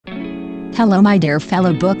Hello my dear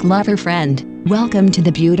fellow book lover friend, welcome to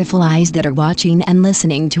the beautiful eyes that are watching and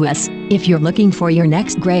listening to us. If you're looking for your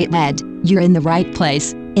next great read, you're in the right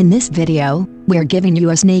place. In this video, we're giving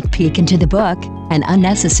you a sneak peek into the book, An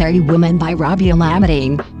Unnecessary Woman by Rabih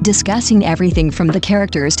Alameddine, discussing everything from the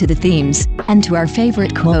characters to the themes, and to our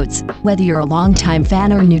favorite quotes. Whether you're a longtime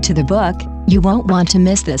fan or new to the book, you won't want to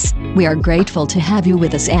miss this. We are grateful to have you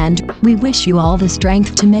with us and we wish you all the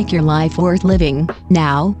strength to make your life worth living.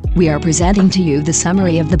 Now, we are presenting to you the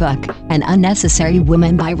summary of the book. An Unnecessary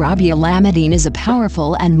Woman by Rabih Alameddine is a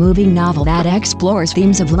powerful and moving novel that explores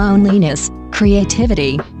themes of loneliness,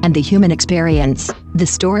 creativity, and the human experience. The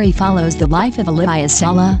story follows the life of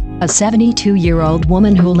Alameddine, a 72-year-old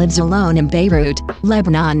woman who lives alone in Beirut,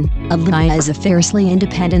 Lebanon. Alameddine is a fiercely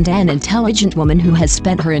independent and intelligent woman who has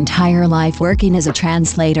spent her entire life working as a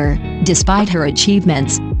translator. Despite her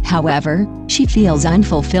achievements, however, she feels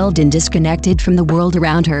unfulfilled and disconnected from the world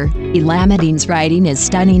around her. Alameddine's writing is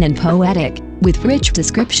stunning and poetic, with rich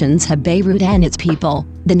descriptions of Beirut and its people.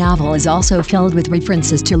 The novel is also filled with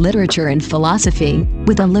references to literature and philosophy,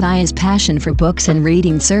 with Alameddine's passion for books and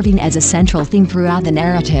reading serving as a central theme throughout the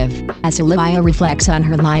narrative. As Alamedine reflects on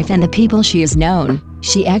her life and the people she has known,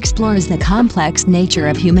 she explores the complex nature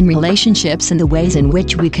of human relationships and the ways in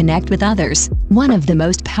which we connect with others. One of the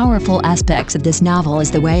most powerful aspects of this novel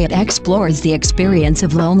is the way it explores the experience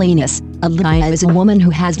of loneliness. Alameddine is a woman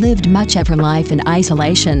who has lived much of her life in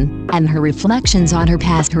isolation, and her reflections on her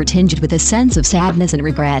past are tinged with a sense of sadness and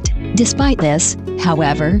regret. Despite this,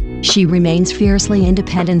 however, she remains fiercely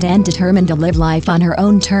independent and determined to live life on her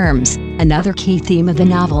own terms. Another key theme of the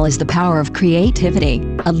novel is the power of creativity.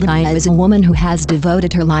 Alameddine is a woman who has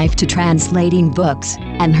devoted her life to translating books,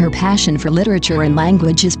 and her passion for literature and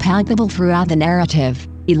language is palpable throughout the narrative.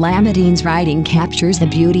 Alameddine's writing captures the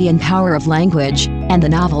beauty and power of language, and the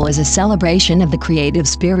novel is a celebration of the creative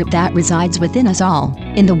spirit that resides within us all.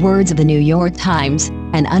 In the words of the New York Times,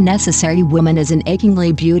 An Unnecessary Woman is an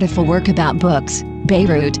achingly beautiful work about books,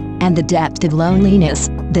 Beirut, and the depth of loneliness.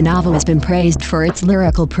 The novel has been praised for its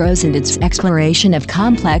lyrical prose and its exploration of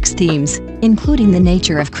complex themes, including the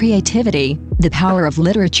nature of creativity, the power of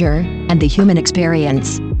literature, and the human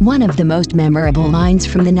experience. One of the most memorable lines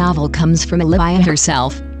from the novel comes from Alameddine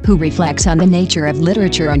herself, who reflects on the nature of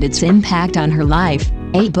literature and its impact on her life.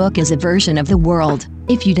 A book is a version of the world.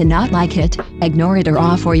 If you do not like it, ignore it or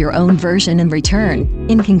offer your own version in return.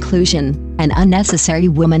 In conclusion, An Unnecessary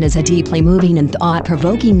Woman is a deeply moving and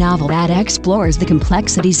thought-provoking novel that explores the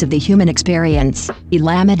complexities of the human experience.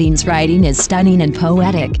 Alameddine's writing is stunning and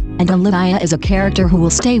poetic, and Alameddine is a character who will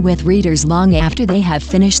stay with readers long after they have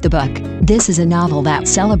finished the book. This is a novel that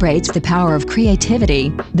celebrates the power of creativity,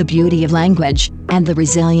 the beauty of language, and the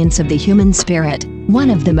resilience of the human spirit. One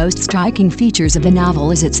of the most striking features of the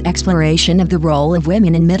novel is its exploration of the role of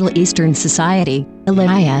women in Middle Eastern society.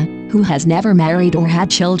 Alameddine, who has never married or had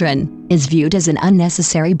children, is viewed as an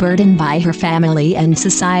unnecessary burden by her family and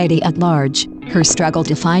society at large. Her struggle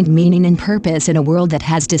to find meaning and purpose in a world that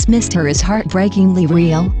has dismissed her is heartbreakingly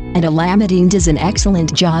real, and Alameddine does an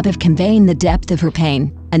excellent job of conveying the depth of her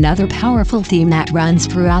pain. Another powerful theme that runs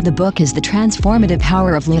throughout the book is the transformative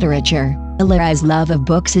power of literature. Alameddine's love of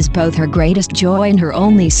books is both her greatest joy and her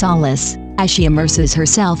only solace. As she immerses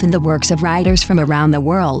herself in the works of writers from around the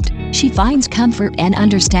world, she finds comfort and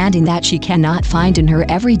understanding that she cannot find in her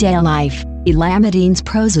everyday life. Alameddine's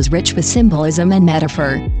prose is rich with symbolism and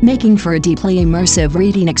metaphor, making for a deeply immersive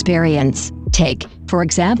reading experience. Take, for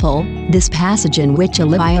example, this passage in which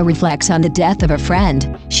Alameddine reflects on the death of a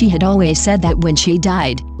friend. She had always said that when she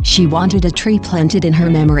died, she wanted a tree planted in her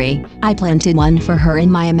memory. I planted one for her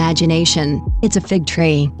in my imagination. It's a fig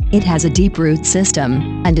tree. It has a deep root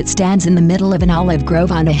system, and it stands in the middle of an olive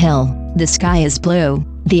grove on a hill. The sky is blue,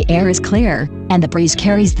 the air is clear, and the breeze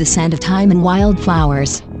carries the scent of thyme and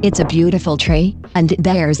wildflowers. It's a beautiful tree, and it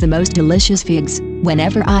bears the most delicious figs.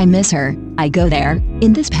 Whenever I miss her, I go there.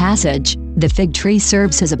 In this passage, the fig tree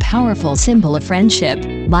serves as a powerful symbol of friendship,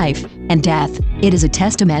 life, and death. It is a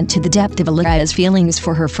testament to the depth of Alameddine's feelings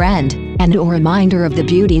for her friend, and a reminder of the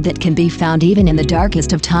beauty that can be found even in the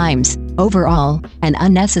darkest of times. Overall, An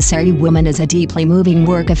Unnecessary Woman is a deeply moving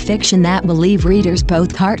work of fiction that will leave readers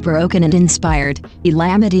both heartbroken and inspired.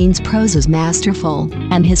 Alameddine's prose is masterful,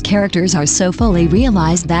 and his characters are so fully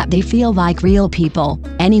realized that they feel like real people.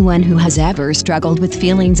 Anyone who has ever struggled with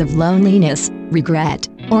feelings of loneliness, regret,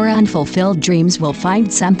 or unfulfilled dreams will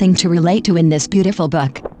find something to relate to in this beautiful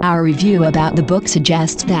book. Our review about the book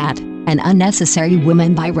suggests that An Unnecessary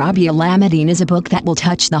Woman by Rabih Alameddine is a book that will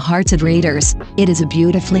touch the hearts of readers. It is a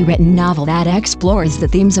beautifully written novel that explores the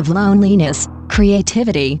themes of loneliness,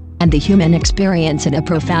 creativity, and the human experience in a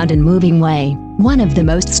profound and moving way. One of the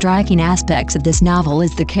most striking aspects of this novel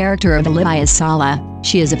is the character of Alameddine.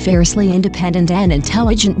 She is a fiercely independent and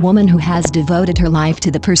intelligent woman who has devoted her life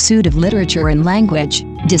to the pursuit of literature and language.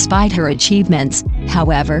 Despite her achievements,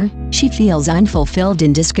 however, she feels unfulfilled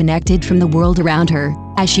and disconnected from the world around her.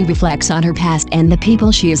 As she reflects on her past and the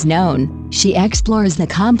people she has known, she explores the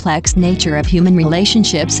complex nature of human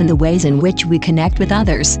relationships and the ways in which we connect with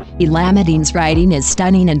others. Alameddine's writing is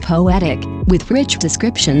stunning and poetic, with rich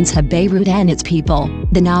descriptions of Beirut and its people.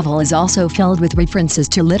 The novel is also filled with references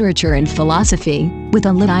to literature and philosophy, with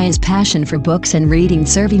Alameddine's passion for books and reading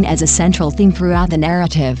serving as a central theme throughout the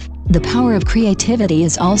narrative. The power of creativity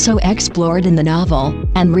is also explored in the novel,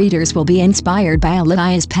 and readers will be inspired by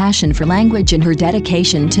Alameddine's passion for language and her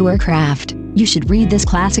dedication to her craft. You should read this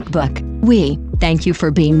classic book. We thank you for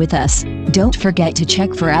being with us. Don't forget to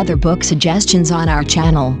check for other book suggestions on our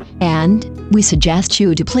channel, and we suggest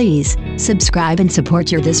you to please subscribe and support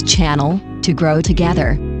this channel to grow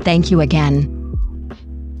together. Thank you again.